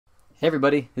Hey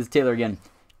everybody, this is Taylor again.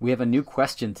 We have a new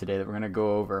question today that we're going to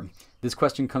go over. This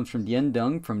question comes from Dian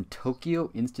Deng from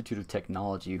Tokyo Institute of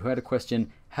Technology, who had a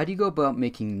question: how do you go about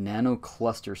making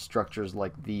nanocluster structures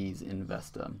like these in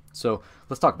VESTA? So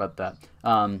let's talk about that.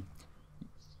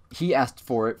 He asked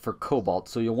for it for cobalt,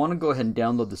 so you'll want to go ahead and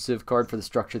download the sieve card for the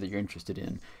structure that you're interested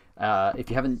in. If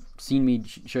you haven't seen me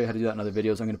show you how to do that in other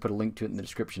videos, I'm going to put a link to it in the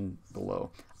description below.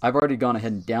 I've already gone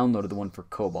ahead and downloaded the one for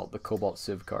cobalt, the cobalt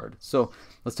sieve card. So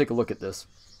let's take a look at this.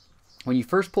 When you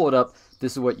first pull it up,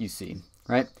 this is what you see,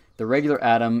 right? The regular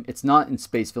atom, it's not in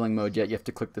space filling mode yet. You have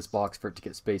to click this box for it to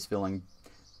get space filling.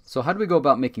 So how do we go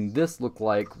about making this look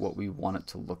like what we want it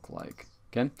to look like?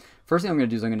 Okay. First thing I'm going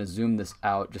to do is I'm going to zoom this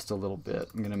out just a little bit.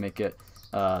 I'm going to make it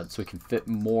so we can fit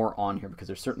more on here, because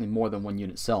there's certainly more than one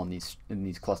unit cell in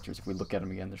these clusters. If we look at them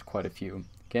again, there's quite a few.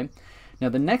 Okay. Now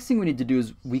the next thing we need to do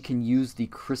is we can use the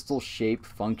crystal shape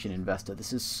function in VESTA.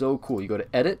 This is so cool. You go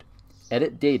to edit,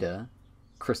 edit data,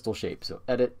 crystal shape. So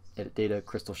edit data,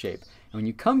 crystal shape. And when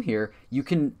you come here, you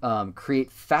can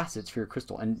create facets for your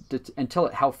crystal and tell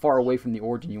it how far away from the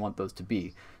origin you want those to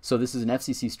be. So this is an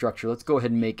FCC structure. Let's go ahead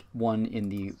and make one in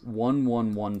the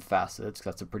 111 facets.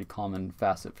 That's a pretty common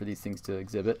facet for these things to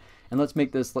exhibit. And let's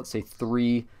make this, let's say,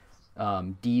 3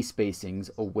 D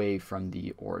spacings away from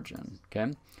the origin.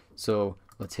 Okay. So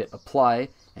let's hit apply,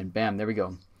 and bam, there we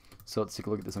go. So let's take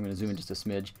a look at this. I'm going to zoom in just a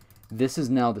smidge. This is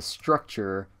now the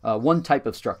structure, one type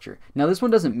of structure. Now this one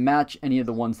doesn't match any of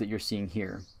the ones that you're seeing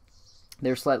here.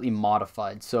 They're slightly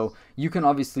modified. So you can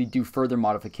obviously do further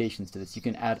modifications to this. You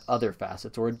can add other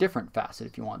facets or a different facet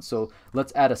if you want. So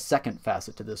let's add a second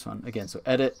facet to this one. Again, so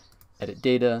edit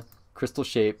data, crystal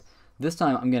shape. This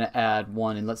time I'm going to add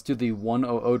one, and let's do the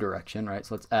 100 direction, right?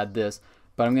 So let's add this,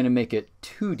 but I'm going to make it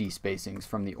 2D spacings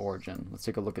from the origin. Let's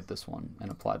take a look at this one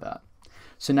and apply that.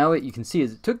 So now what you can see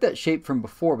is it took that shape from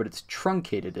before, but it's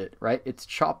truncated it, right? It's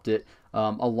chopped it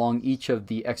along each of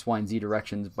the X, Y, and Z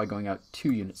directions by going out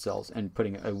 2 unit cells and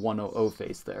putting a 100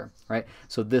 face there, right?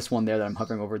 So this one there that I'm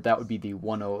hovering over, that would be the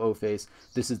 100 face.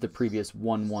 This is the previous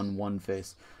 111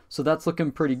 face. So that's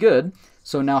looking pretty good.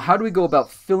 So now how do we go about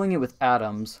filling it with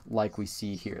atoms like we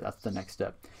see here? That's the next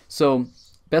step. So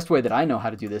best way that I know how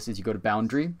to do this is you go to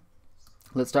boundary.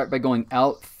 Let's start by going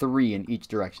out 3 in each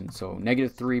direction. So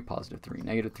 -3, +3,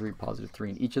 -3, +3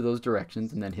 in each of those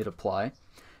directions, and then hit apply.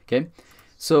 Okay.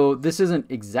 So this isn't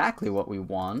exactly what we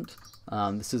want.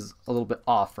 This is a little bit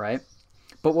off, right?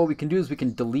 But what we can do is we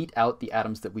can delete out the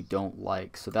atoms that we don't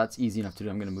like. So that's easy enough to do.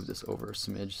 I'm going to move this over a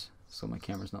smidge so my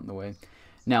camera's not in the way.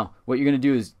 Now, what you're going to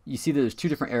do is, you see that there's 2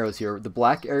 different arrows here. The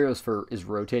black arrow is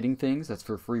rotating things. That's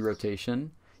for free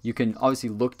rotation. You can obviously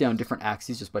look down different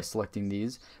axes just by selecting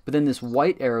these. But then this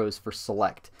white arrow is for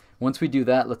select. Once we do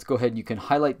that, let's go ahead and you can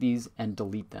highlight these and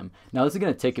delete them. Now this is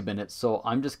going to take a minute, so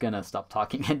I'm just going to stop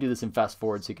talking and do this in fast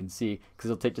forward so you can see, because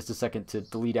it'll take just a second to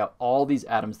delete out all these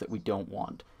atoms that we don't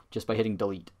want just by hitting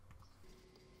delete.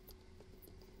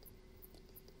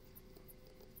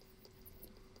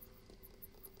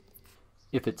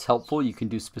 If it's helpful, you can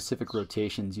do specific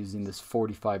rotations using this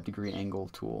 45-degree angle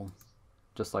tool.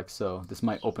 Just like so. This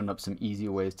might open up some easy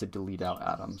ways to delete out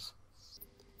atoms.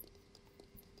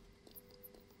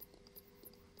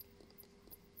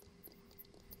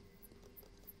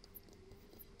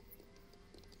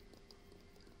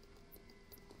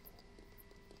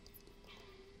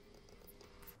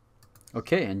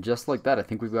 Okay, and just like that, I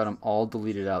think we've got them all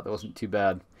deleted out. That wasn't too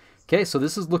bad. Okay, so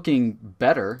this is looking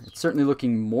better. It's certainly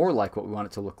looking more like what we want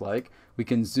it to look like. We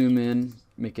can zoom in,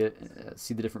 make it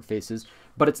see the different faces,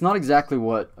 but it's not exactly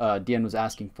what Dian was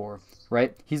asking for,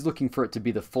 right? He's looking for it to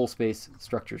be the full space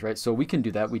structures, right? So we can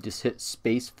do that. We just hit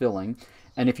space filling,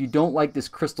 and if you don't like this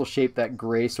crystal shape, that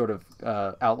gray sort of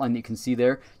outline that you can see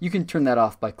there, you can turn that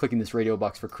off by clicking this radio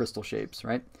box for crystal shapes,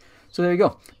 right? So there you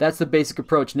go. That's the basic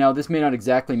approach. Now this may not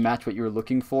exactly match what you were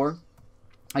looking for.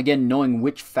 Again, knowing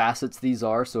which facets these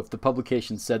are, so if the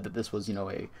publication said that this was, you know,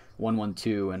 a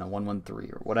 112 and a 113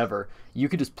 or whatever, you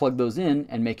could just plug those in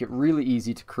and make it really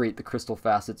easy to create the crystal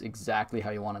facets exactly how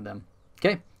you wanted them.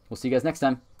 Okay, we'll see you guys next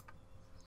time.